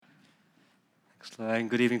Hello and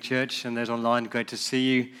good evening, church, and those online. Great to see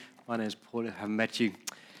you. My name is Paul. I haven't met you.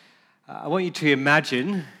 I want you to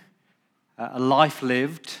imagine a life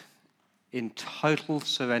lived in total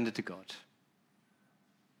surrender to God.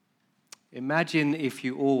 Imagine if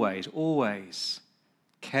you always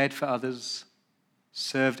cared for others,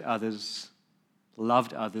 served others,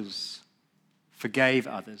 loved others, forgave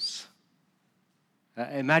others.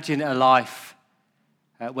 Imagine a life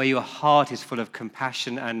where your heart is full of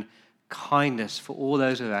compassion and kindness for all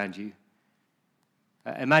those around you.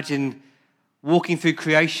 Imagine walking through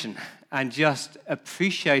creation and just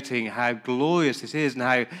appreciating how glorious this is and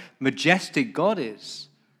how majestic God is.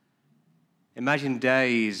 Imagine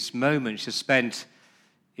days, moments just spent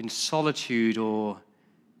in solitude or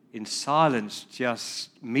in silence,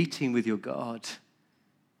 just meeting with your God.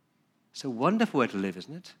 It's a wonderful way to live,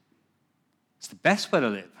 isn't it? It's the best way to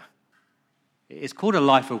live. It's called a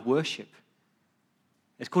life of worship.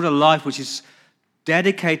 It's called a life which is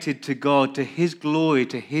dedicated to God, to His glory,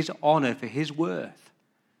 to His honor, for His worth.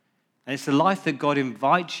 And it's the life that God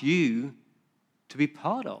invites you to be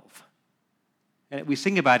part of. And we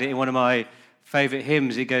sing about it in one of my favorite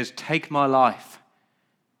hymns. It goes, "Take my life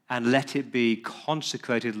and let it be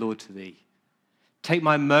consecrated, Lord, to Thee. Take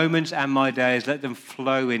my moments and my days, let them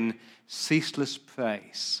flow in ceaseless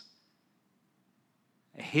praise.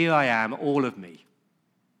 Here I am, all of me.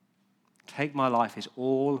 Take my life, is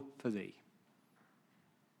all for Thee."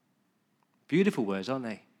 Beautiful words, aren't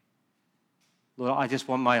they? Lord, I just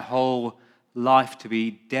want my whole life to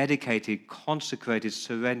be dedicated, consecrated,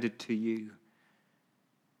 surrendered to You.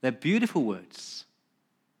 They're beautiful words,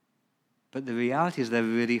 but the reality is they're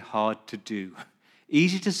really hard to do.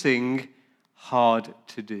 Easy to sing, hard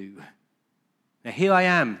to do. Now here I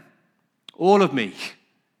am, all of me.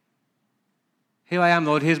 Here I am,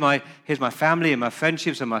 Lord. Here's my family and my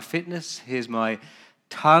friendships and my fitness. Here's my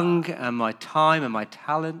tongue and my time and my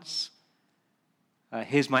talents.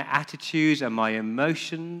 Here's my attitudes and my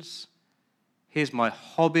emotions. Here's my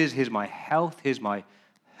hobbies. Here's my health. Here's my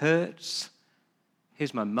hurts.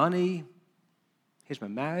 Here's my money. Here's my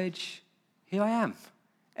marriage. Here I am.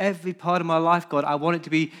 Every part of my life, God, I want it to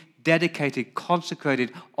be dedicated,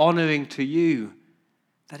 consecrated, honoring to You.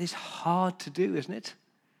 That is hard to do, isn't it?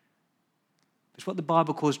 It's what the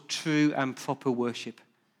Bible calls true and proper worship.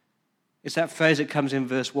 It's that phrase that comes in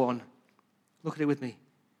verse 1. Look at it with me.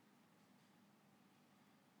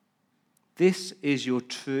 This is your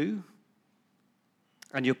true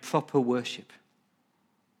and your proper worship.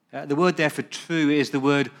 The word there for true is the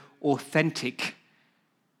word authentic.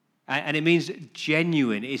 And it means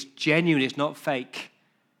genuine. It's genuine, it's not fake.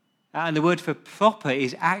 And the word for proper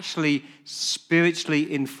is actually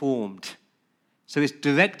spiritually informed. So it's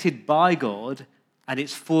directed by God and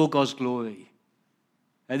it's for God's glory.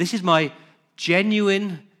 This is my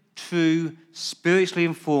genuine, true, spiritually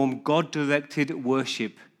informed, God-directed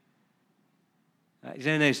worship.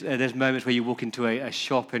 You know, there's moments where you walk into a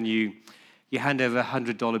shop and you hand over a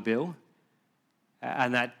 $100 bill,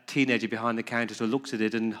 and that teenager behind the counter sort of looks at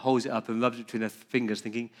it and holds it up and rubs it between their fingers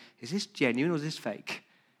thinking, is this genuine or is this fake?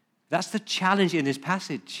 That's the challenge in this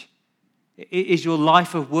passage. Is your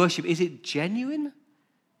life of worship, is it genuine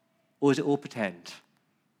or is it all pretend?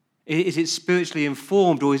 Is it spiritually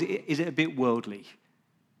informed or is it a bit worldly?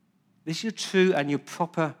 This is your true and your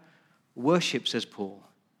proper worship, says Paul.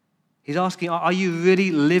 He's asking, are you really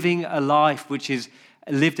living a life which is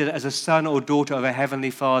lived as a son or daughter of a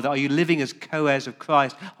heavenly Father? Are you living as co-heirs of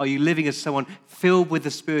Christ? Are you living as someone filled with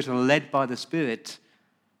the Spirit and led by the Spirit?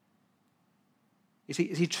 Is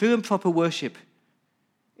he true and proper worship?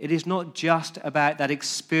 It is not just about that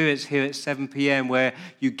experience here at 7 p.m. where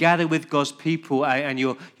you gather with God's people and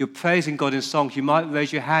you're praising God in songs. You might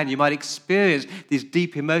raise your hand. You might experience these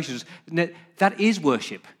deep emotions. That is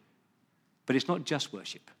worship, but it's not just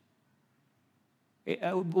worship.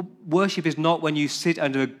 Worship is not when you sit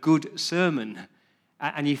under a good sermon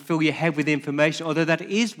and you fill your head with information, although that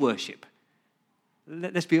is worship.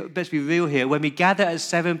 Let's be real here. When we gather at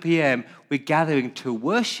 7 p.m., we're gathering to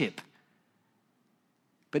worship.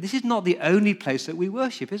 But this is not the only place that we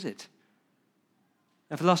worship, is it?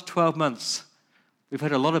 And for the last 12 months, we've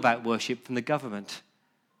heard a lot about worship from the government.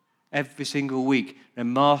 Every single week, a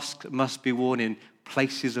mask must be worn in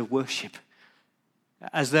places of worship,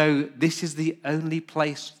 as though this is the only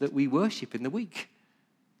place that we worship in the week.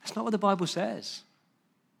 That's not what the Bible says.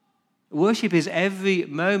 Worship is every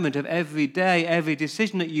moment of every day, every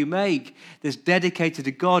decision that you make that's dedicated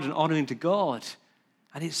to God and honoring to God.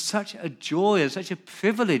 And it's such a joy and such a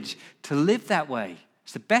privilege to live that way.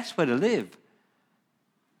 It's the best way to live.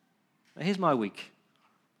 Now, here's my week.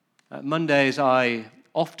 Mondays, I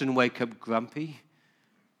often wake up grumpy.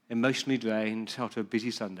 emotionally drained after a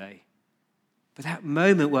busy Sunday. But that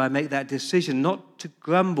moment where I make that decision not to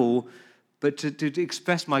grumble, but to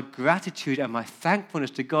express my gratitude and my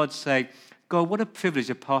thankfulness to God, say, God, what a privilege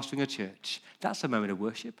of pastoring a church. That's a moment of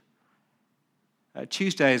worship.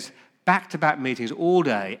 Tuesdays, back-to-back meetings all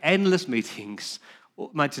day, endless meetings.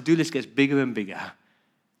 My to-do list gets bigger and bigger.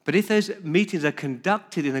 But if those meetings are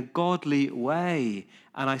conducted in a godly way,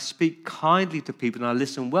 and I speak kindly to people and I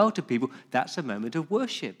listen well to people, that's a moment of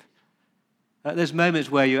worship. There's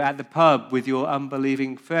moments where you're at the pub with your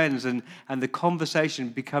unbelieving friends and the conversation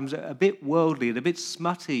becomes a bit worldly and a bit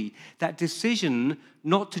smutty. That decision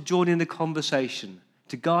not to join in the conversation,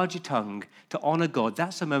 to guard your tongue, to honor God,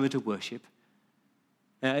 that's a moment of worship.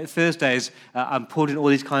 Thursdays, I'm pulled in all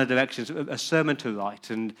these kind of directions, a sermon to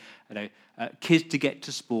write and kids to get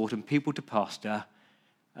to sport and people to pastor.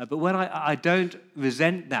 But when I don't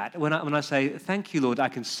resent that, when I say, thank you, Lord, I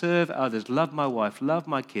can serve others, love my wife, love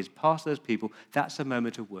my kids, pastor those people, that's a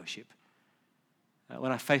moment of worship.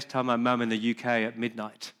 When I FaceTime my mum in the UK at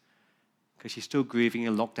midnight, because she's still grieving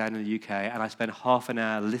in lockdown in the UK, and I spend half an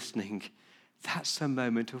hour listening, that's a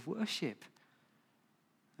moment of worship.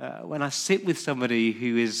 When I sit with somebody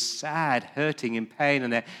who is sad, hurting, in pain,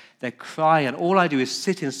 and they're crying, and all I do is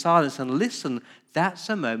sit in silence and listen, that's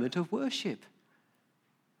a moment of worship.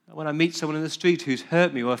 When I meet someone in the street who's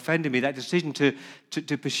hurt me or offended me, that decision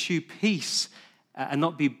to pursue peace and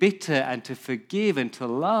not be bitter and to forgive and to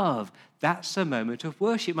love, that's a moment of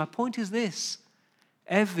worship. My point is this.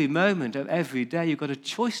 Every moment of every day, you've got a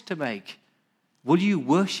choice to make. Will you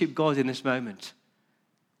worship God in this moment?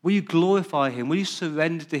 Will you glorify him? Will you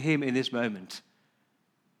surrender to him in this moment?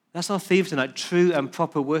 That's our theme tonight, true and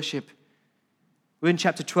proper worship. We're in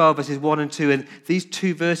chapter 12, verses 1 and 2, and these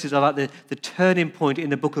two verses are like the turning point in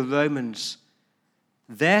the book of Romans.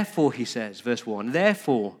 Therefore, he says, verse 1,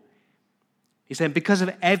 therefore, he's saying, because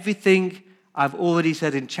of everything I've already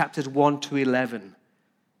said in chapters 1 to 11.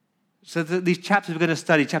 So these chapters we're going to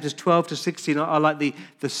study, chapters 12 to 16, are like the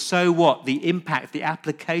so what, the impact, the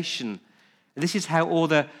application. And this is how all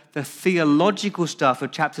the theological stuff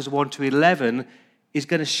of chapters 1 to 11 is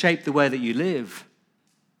going to shape the way that you live.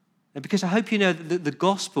 And because I hope you know that the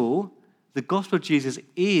gospel of Jesus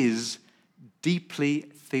is deeply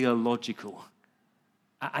theological.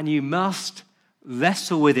 And you must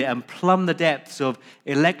wrestle with it and plumb the depths of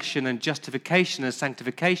election and justification and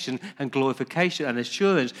sanctification and glorification and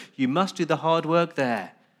assurance. You must do the hard work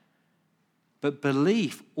there. But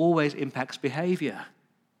belief always impacts behavior.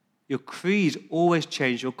 Your creeds always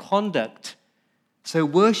change your conduct. So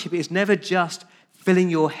worship is never just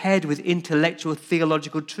filling your head with intellectual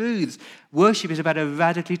theological truths. Worship is about a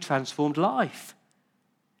radically transformed life.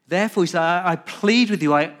 Therefore, he said, I plead with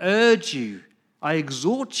you, I urge you, I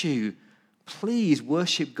exhort you, please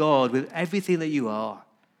worship God with everything that you are.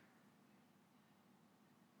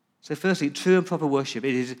 So firstly, true and proper worship,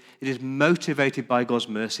 it is motivated by God's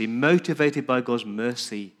mercy, motivated by God's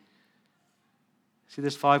mercy. See,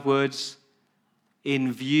 there's 5 words.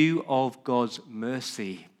 In view of God's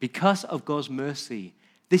mercy. Because of God's mercy.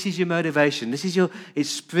 This is your motivation. It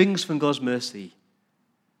springs from God's mercy.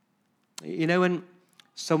 You know when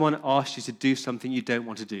someone asks you to do something you don't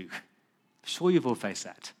want to do? I'm sure you've all faced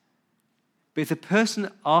that. But if the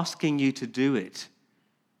person asking you to do it,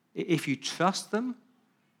 if you trust them,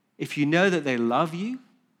 if you know that they love you,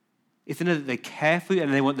 if they know that they care for you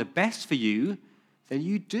and they want the best for you, then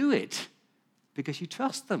you do it because you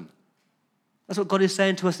trust them. That's what God is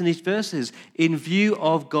saying to us in these verses. In view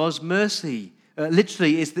of God's mercy.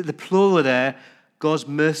 Literally, it's the plural there, God's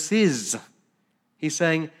mercies. He's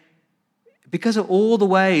saying, because of all the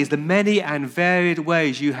ways, the many and varied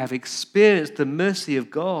ways you have experienced the mercy of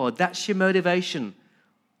God, that's your motivation.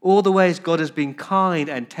 All the ways God has been kind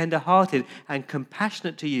and tender-hearted and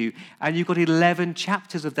compassionate to you. And you've got 11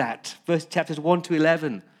 chapters of that, chapters 1 to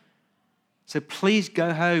 11. So please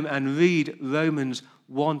go home and read Romans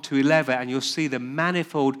 1 to 11, and you'll see the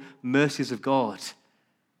manifold mercies of God.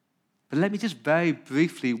 But let me just very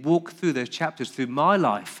briefly walk through those chapters through my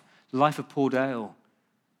life, the life of Paul Dale.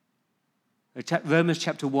 Romans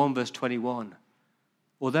chapter 1, verse 21.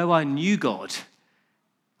 Although I knew God,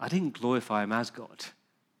 I didn't glorify him as God.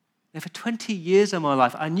 Now, for 20 years of my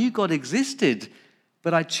life, I knew God existed,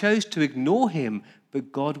 but I chose to ignore him,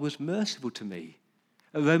 but God was merciful to me.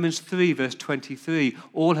 Romans 3, verse 23,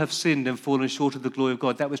 all have sinned and fallen short of the glory of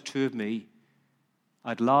God. That was true of me.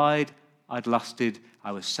 I'd lied, I'd lusted,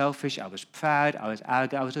 I was selfish, I was proud, I was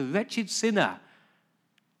arrogant, I was a wretched sinner.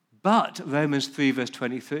 But, Romans 3, verse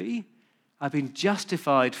 23, I've been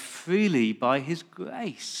justified freely by his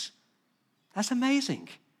grace. That's amazing.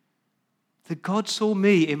 That God saw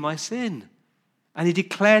me in my sin. And he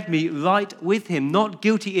declared me right with him, not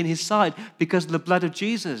guilty in his sight because of the blood of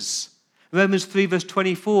Jesus. Romans 3 verse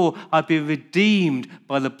 24, I've been redeemed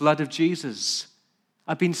by the blood of Jesus.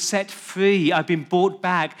 I've been set free. I've been bought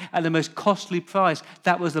back at the most costly price.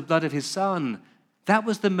 That was the blood of his son. That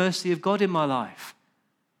was the mercy of God in my life.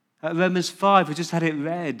 Romans 5, we just had it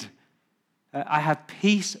read. I have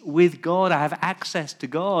peace with God. I have access to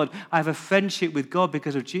God. I have a friendship with God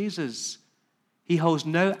because of Jesus. He holds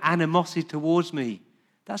no animosity towards me.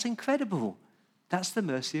 That's incredible. That's the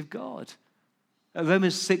mercy of God.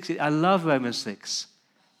 Romans 6, I love Romans 6.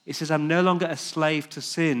 It says, I'm no longer a slave to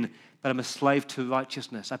sin, but I'm a slave to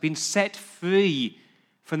righteousness. I've been set free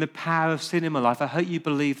from the power of sin in my life. I hope you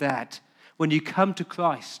believe that. When you come to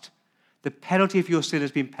Christ, the penalty of your sin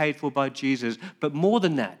has been paid for by Jesus. But more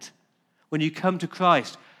than that, when you come to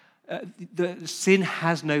Christ, the sin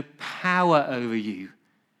has no power over you.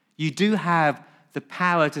 You do have the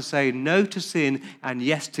power to say no to sin and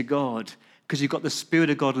yes to God because you've got the Spirit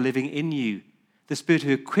of God living in you, the Spirit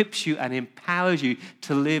who equips you and empowers you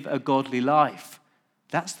to live a godly life.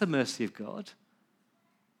 That's the mercy of God.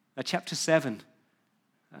 Chapter 7,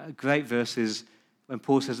 great verses when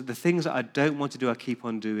Paul says that the things that I don't want to do, I keep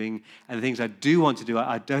on doing, and the things I do want to do,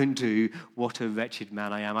 I don't do. What a wretched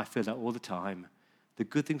man I am. I feel that all the time. The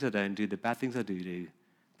good things I don't do, the bad things I do.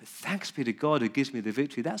 But thanks be to God who gives me the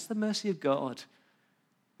victory. That's the mercy of God.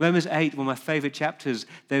 Romans 8, one of my favorite chapters,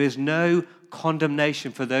 there is no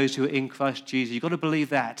condemnation for those who are in Christ Jesus. You've got to believe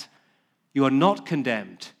that. You are not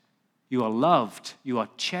condemned. You are loved. You are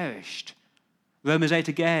cherished. Romans 8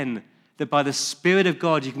 again, that by the Spirit of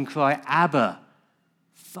God you can cry, Abba,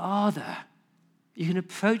 Father. You can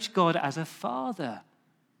approach God as a father.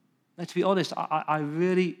 Now, to be honest, I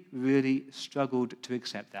really, really struggled to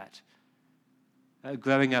accept that.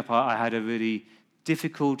 Growing up, I had a really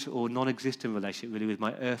difficult or non-existent relationship really with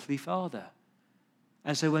my earthly father.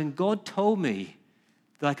 And so when God told me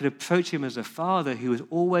that I could approach him as a father who was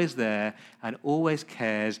always there and always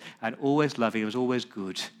cares and always loving and was always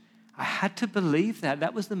good, I had to believe that.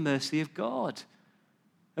 That was the mercy of God.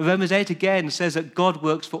 And Romans 8 again says that God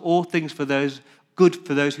works for all things for those good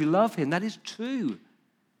for those who love him. That is true.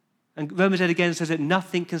 And Romans 8 again says that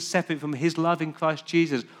nothing can separate from his love in Christ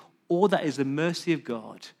Jesus. All that is the mercy of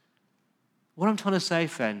God. What I'm trying to say,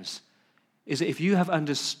 friends, is that if you have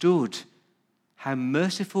understood how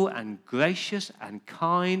merciful and gracious and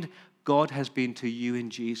kind God has been to you in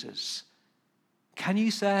Jesus, can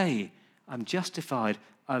you say, I'm justified,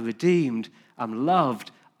 I'm redeemed, I'm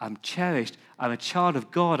loved, I'm cherished, I'm a child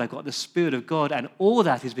of God, I've got the Spirit of God, and all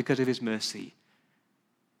that is because of his mercy.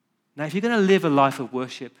 Now, if you're going to live a life of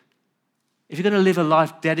worship, if you're going to live a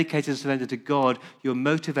life dedicated and surrendered to God, your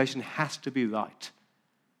motivation has to be right.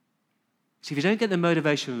 See, if you don't get the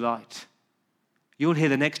motivation right, you'll hear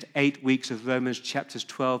the next 8 weeks of Romans chapters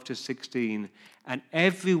 12 to 16, and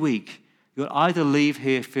every week you'll either leave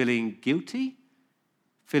here feeling guilty,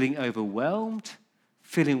 feeling overwhelmed,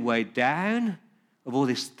 feeling weighed down of all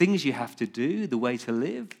these things you have to do, the way to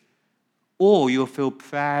live, or you'll feel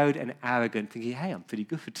proud and arrogant, thinking, hey, I'm pretty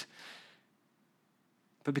good.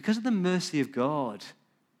 But because of the mercy of God,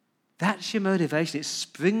 that's your motivation. It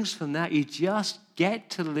springs from that. You just get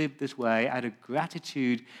to live this way out of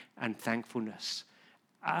gratitude and thankfulness.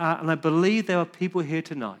 And I believe there are people here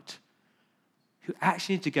tonight who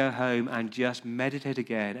actually need to go home and just meditate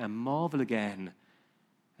again and marvel again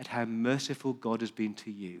at how merciful God has been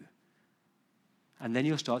to you. And then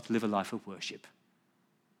you'll start to live a life of worship.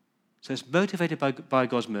 So it's motivated by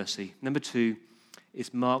God's mercy. Number 2,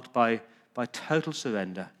 it's marked by total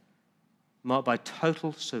surrender. Marked by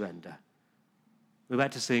total surrender. We're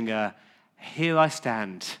about to sing, Here I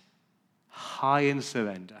Stand, High in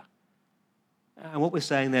Surrender. And what we're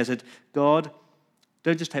saying there is that, God,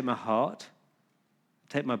 don't just take my heart,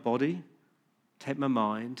 take my body, take my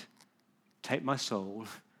mind, take my soul,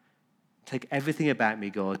 take everything about me,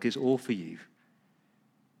 God, because it's all for you.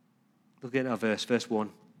 Look at our verse 1.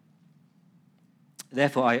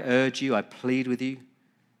 Therefore I urge you, I plead with you,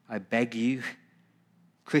 I beg you,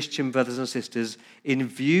 Christian brothers and sisters, in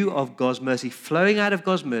view of God's mercy, flowing out of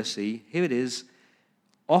God's mercy, here it is,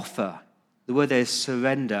 offer, the word there is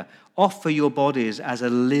surrender, offer your bodies as a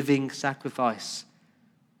living sacrifice,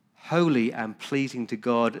 holy and pleasing to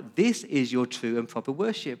God. This is your true and proper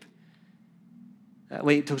worship.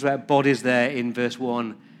 When he talks about bodies there in verse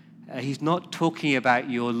 1, he's not talking about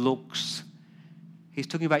your looks. He's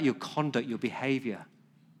talking about your conduct, your behavior.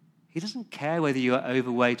 He doesn't care whether you're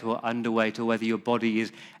overweight or underweight or whether your body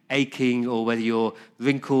is aching or whether you're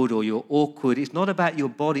wrinkled or you're awkward. It's not about your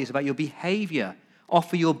body, it's about your behavior.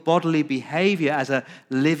 Offer your bodily behavior as a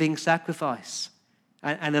living sacrifice.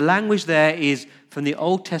 And the language there is from the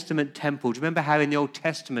Old Testament temple. Do you remember how in the Old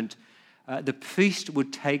Testament the priest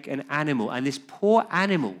would take an animal, and this poor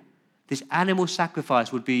animal, this animal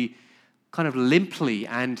sacrifice would be kind of limply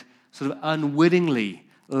and sort of unwittingly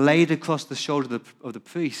laid across the shoulder of the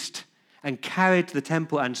priest and carried to the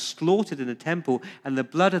temple and slaughtered in the temple, and the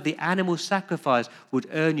blood of the animal sacrifice would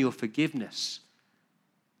earn your forgiveness.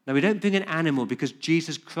 Now, we don't bring an animal because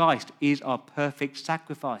Jesus Christ is our perfect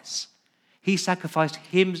sacrifice. He sacrificed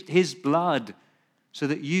his blood so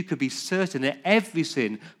that you could be certain that every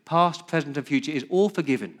sin, past, present, and future, is all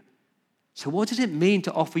forgiven. So what does it mean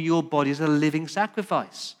to offer your body as a living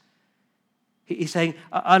sacrifice? He's saying,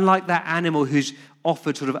 unlike that animal who's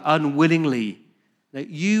offered sort of unwillingly, that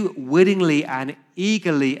you willingly and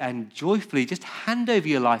eagerly and joyfully just hand over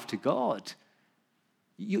your life to God.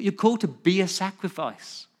 You're called to be a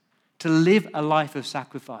sacrifice, to live a life of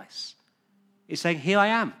sacrifice. It's saying, here I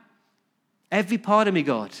am. Every part of me,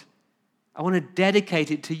 God, I want to dedicate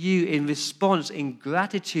it to you in response, in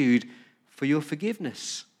gratitude for your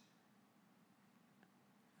forgiveness.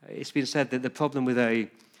 It's been said that the problem with a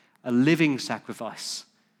living sacrifice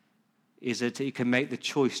is that it can make the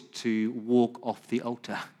choice to walk off the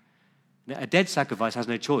altar. Now, a dead sacrifice has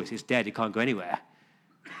no choice. It's dead. It can't go anywhere.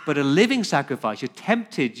 But a living sacrifice, you're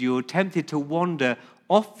tempted to wander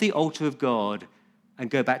off the altar of God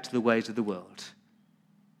and go back to the ways of the world.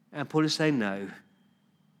 And Paul is saying, no.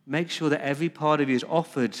 Make sure that every part of you is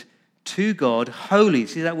offered to God holy.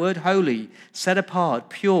 See that word? Holy. Set apart,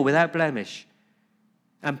 pure, without blemish.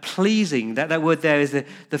 And pleasing. That word there is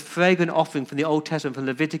the fragrant offering from the Old Testament, from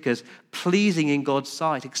Leviticus. Pleasing in God's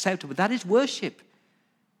sight. Acceptable. That is worship.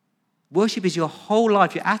 Worship is your whole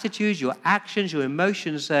life, your attitudes, your actions, your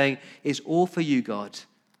emotions, saying, it's all for you, God.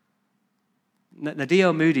 Now,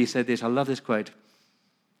 D.L. Moody said this. I love this quote.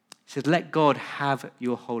 He said, let God have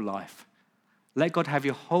your whole life. Let God have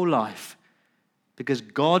your whole life, because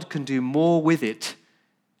God can do more with it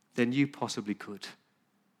than you possibly could.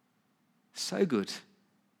 So good.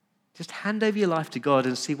 Just hand over your life to God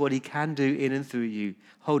and see what he can do in and through you.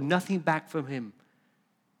 Hold nothing back from him.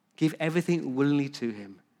 Give everything willingly to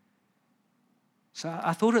him. So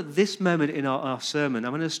I thought at this moment in our sermon,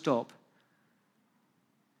 I'm going to stop.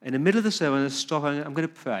 In the middle of the sermon, I'm going to stop. I'm going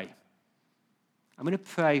to pray. I'm going to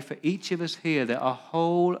pray for each of us here that our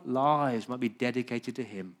whole lives might be dedicated to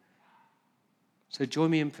him. So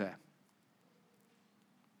join me in prayer.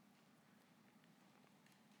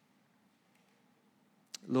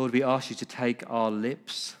 Lord, we ask you to take our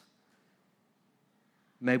lips.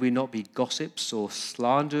 May we not be gossips or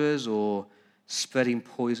slanderers or spreading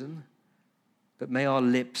poison, but may our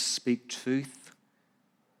lips speak truth,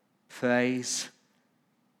 praise,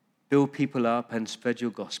 build people up, and spread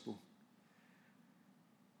your gospel.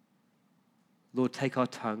 Lord, take our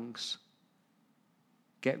tongues,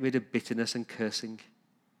 get rid of bitterness and cursing,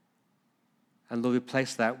 and Lord,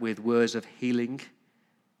 replace that with words of healing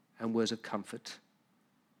and words of comfort.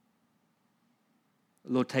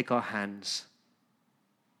 Lord, take our hands,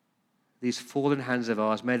 these fallen hands of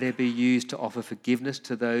ours, may they be used to offer forgiveness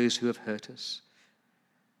to those who have hurt us.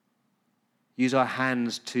 Use our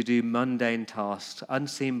hands to do mundane tasks,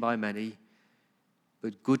 unseen by many,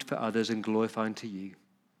 but good for others and glorifying to you.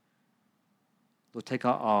 Lord, take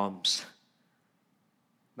our arms.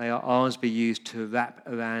 May our arms be used to wrap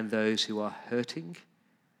around those who are hurting,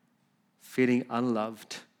 feeling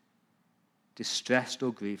unloved, distressed,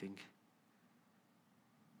 or grieving.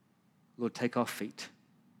 Lord, take our feet.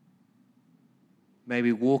 May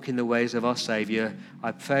we walk in the ways of our Savior.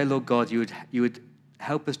 I pray, Lord God, you would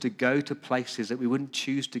help us to go to places that we wouldn't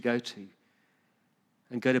choose to go to,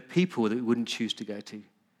 and go to people that we wouldn't choose to go to.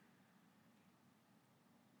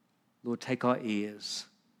 Lord, take our ears.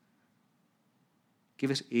 Give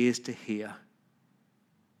us ears to hear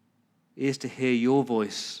your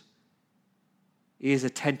voice, ears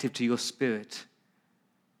attentive to your spirit,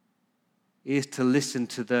 ears to listen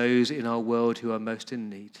to those in our world who are most in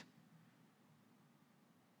need.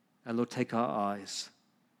 And Lord, take our eyes.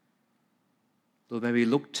 Lord, may we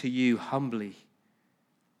look to you humbly.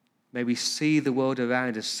 May we see the world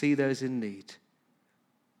around us, see those in need.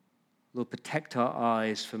 Lord, protect our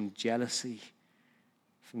eyes from jealousy,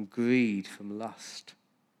 from greed, from lust.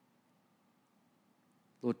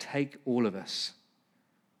 Lord, take all of us.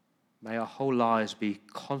 May our whole lives be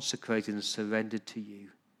consecrated and surrendered to you.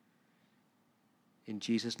 In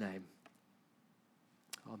Jesus' name,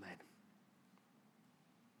 amen.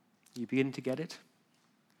 You begin to get it?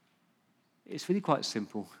 It's really quite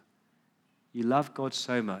simple. You love God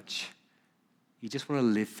so much, you just want to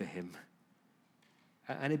live for him.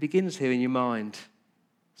 And it begins here in your mind.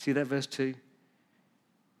 See that verse 2?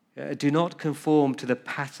 Do not conform to the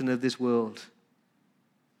pattern of this world,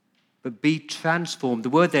 but be transformed. The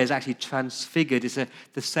word there is actually transfigured. It's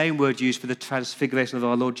the same word used for the transfiguration of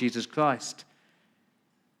our Lord Jesus Christ.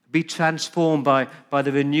 Be transformed by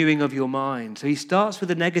the renewing of your mind. So he starts with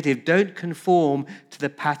the negative. Don't conform to the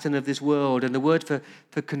pattern of this world. And the word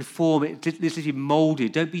for conform, it's literally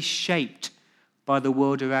molded. Don't be shaped by the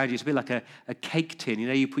world around you. It's a bit like a cake tin. You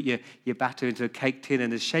know, you put your batter into a cake tin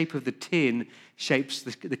and the shape of the tin shapes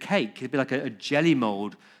the cake. It's a bit like a jelly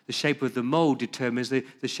mold. The shape of the mold determines the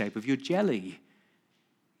shape of your jelly.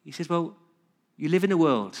 He says, well, you live in a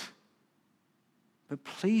world, but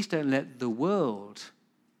please don't let the world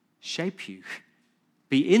shape you.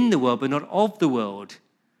 Be in the world, but not of the world.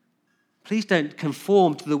 Please don't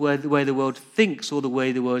conform to the way the world thinks or the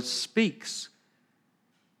way the world speaks.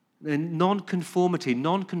 And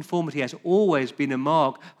non-conformity has always been a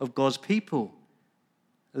mark of God's people.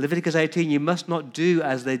 Leviticus 18, you must not do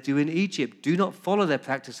as they do in Egypt. Do not follow their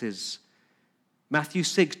practices. Matthew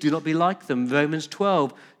 6, do not be like them. Romans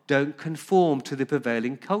 12, don't conform to the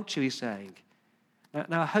prevailing culture, he's saying.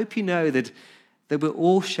 Now I hope you know that we're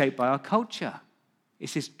all shaped by our culture.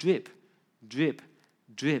 It's this drip, drip,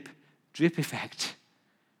 drip, drip effect.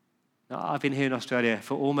 Now, I've been here in Australia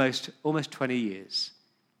for almost 20 years.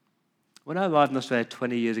 When I arrived in Australia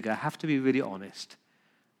 20 years ago, I have to be really honest,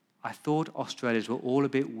 I thought Australians were all a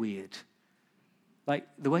bit weird. Like,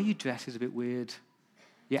 the way you dress is a bit weird.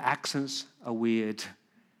 Your accents are weird.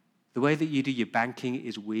 The way that you do your banking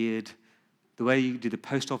is weird. The way you do the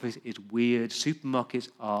post office is weird. Supermarkets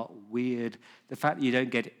are weird. The fact that you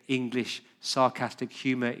don't get English sarcastic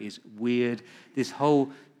humor is weird. This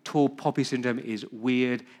whole tall poppy syndrome is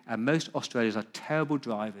weird. And most Australians are terrible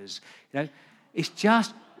drivers. You know, it's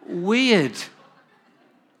just weird.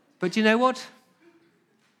 But you know what?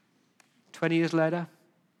 20 years later,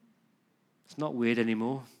 it's not weird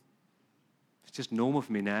anymore. It's just normal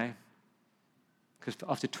for me now. Because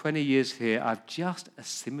after 20 years here, I've just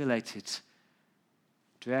assimilated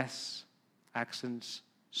dress, accents,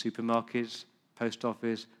 supermarkets, post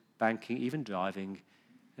office, banking, even driving.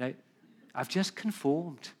 You know, I've just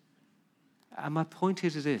conformed. And my point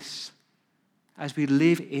is this. As we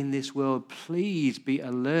live in this world, please be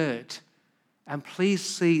alert. And please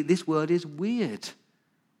see this world is weird.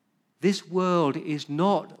 This world is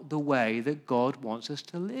not the way that God wants us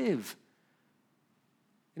to live.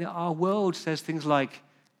 You know, our world says things like,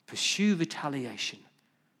 pursue retaliation,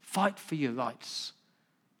 fight for your rights.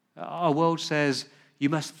 Our world says, you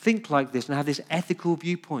must think like this and have this ethical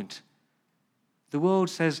viewpoint. The world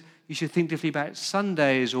says you should think differently about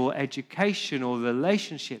Sundays or education or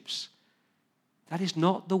relationships. That is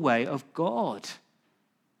not the way of God.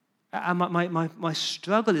 And my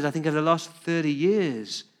struggle is, I think, over the last 30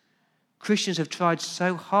 years, Christians have tried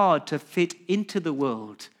so hard to fit into the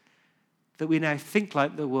world that we now think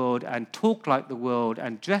like the world and talk like the world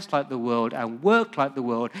and dress like the world and work like the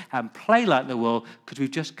world and play like the world because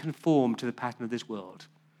we've just conformed to the pattern of this world.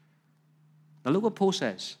 Now look what Paul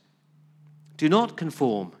says. Do not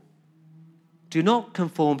conform. Do not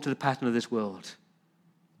conform to the pattern of this world,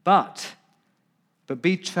 but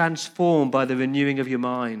be transformed by the renewing of your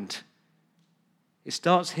mind. It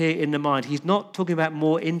starts here in the mind. He's not talking about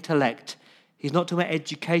more intellect. He's not talking about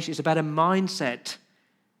education. It's about a mindset.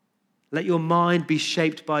 Let your mind be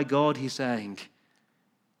shaped by God, he's saying.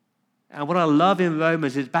 And what I love in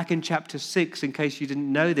Romans is back in chapter 6, in case you didn't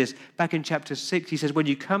know this, back in chapter 6, he says, when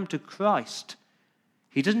you come to Christ,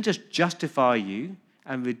 he doesn't just justify you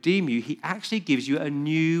and redeem you, he actually gives you a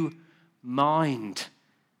new mind.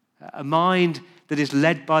 A mind that is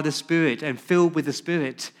led by the Spirit and filled with the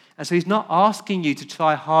Spirit. And so he's not asking you to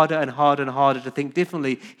try harder and harder and harder to think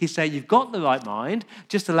differently. He's saying you've got the right mind,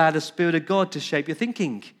 just allow the Spirit of God to shape your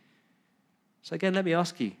thinking. So again, let me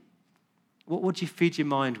ask you, what do you feed your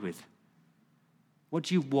mind with? What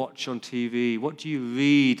do you watch on TV? What do you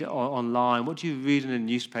read online? What do you read in a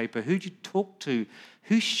newspaper? Who do you talk to?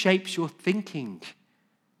 Who shapes your thinking?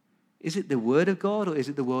 Is it the Word of God or is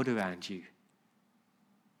it the world around you?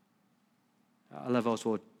 I love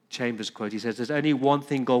Oswald Chambers' quote. He says, there's only one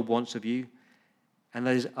thing God wants of you, and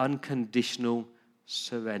that is unconditional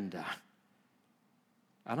surrender.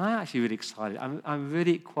 And I'm actually really excited. I'm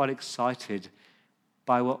really quite excited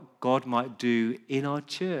by what God might do in our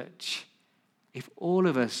church if all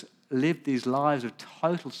of us lived these lives of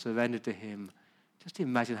total surrender to him. Just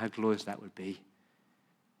imagine how glorious that would be.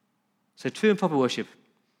 So true and proper worship.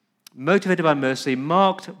 Motivated by mercy,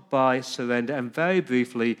 marked by surrender, and very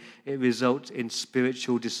briefly, it results in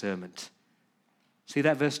spiritual discernment. See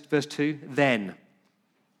that verse 2? Then.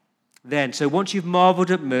 So once you've marveled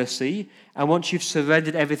at mercy, and once you've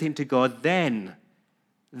surrendered everything to God, then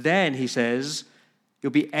Then, he says,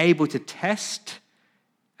 you'll be able to test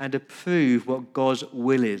and approve what God's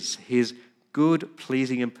will is, his good,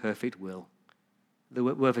 pleasing, and perfect will. The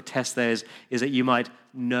word for test there is that you might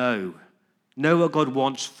know. Know what God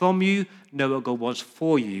wants from you, know what God wants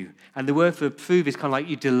for you. And the word for approve is kind of like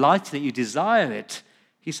you delight in it, you desire it.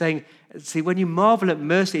 He's saying, see, when you marvel at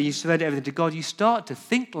mercy and you surrender everything to God, you start to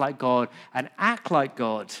think like God and act like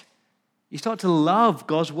God. You start to love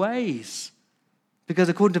God's ways. Because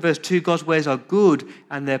according to verse 2, God's ways are good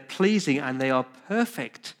and they're pleasing and they are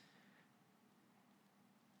perfect.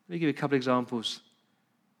 Let me give you a couple of examples.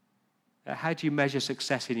 How do you measure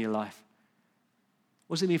success in your life?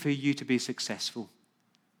 What does it mean for you to be successful?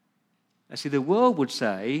 Now, see, the world would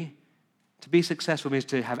say to be successful means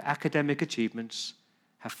to have academic achievements,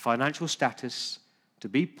 have financial status, to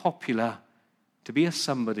be popular, to be a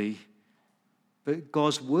somebody. But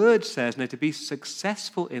God's word says, no, to be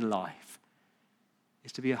successful in life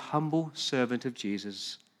is to be a humble servant of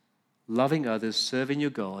Jesus, loving others, serving your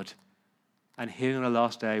God, and hearing on the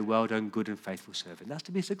last day, well done, good and faithful servant. That's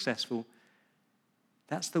to be successful.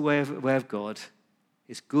 That's the way of God.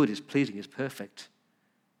 It's good, it's pleasing, it's perfect.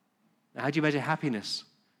 Now, how do you measure happiness?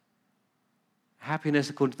 Happiness,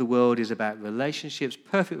 according to the world, is about relationships,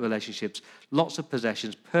 perfect relationships, lots of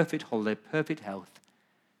possessions, perfect holiday, perfect health.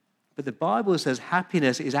 But the Bible says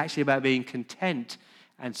happiness is actually about being content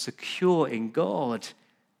and secure in God.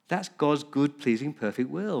 That's God's good, pleasing, perfect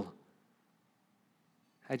will.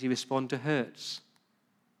 How do you respond to hurts?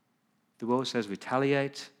 The world says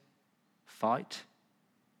retaliate, fight.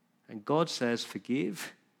 And God says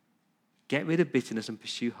forgive, get rid of bitterness and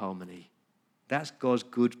pursue harmony. That's God's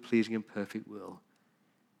good, pleasing, and perfect will.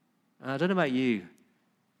 And I don't know about you,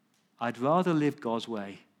 I'd rather live God's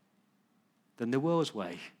way than the world's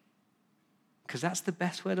way, because that's the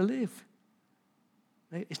best way to live.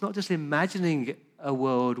 It's not just imagining a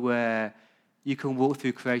world where you can walk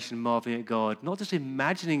through creation marveling at God, not just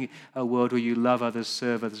imagining a world where you love others,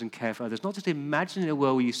 serve others, and care for others, not just imagining a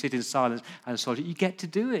world where you sit in silence and solitude. You get to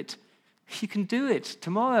do it. You can do it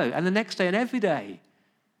tomorrow and the next day and every day.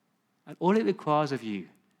 And all it requires of you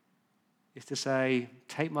is to say,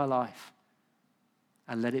 take my life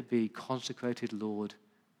and let it be consecrated, Lord,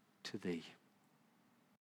 to thee.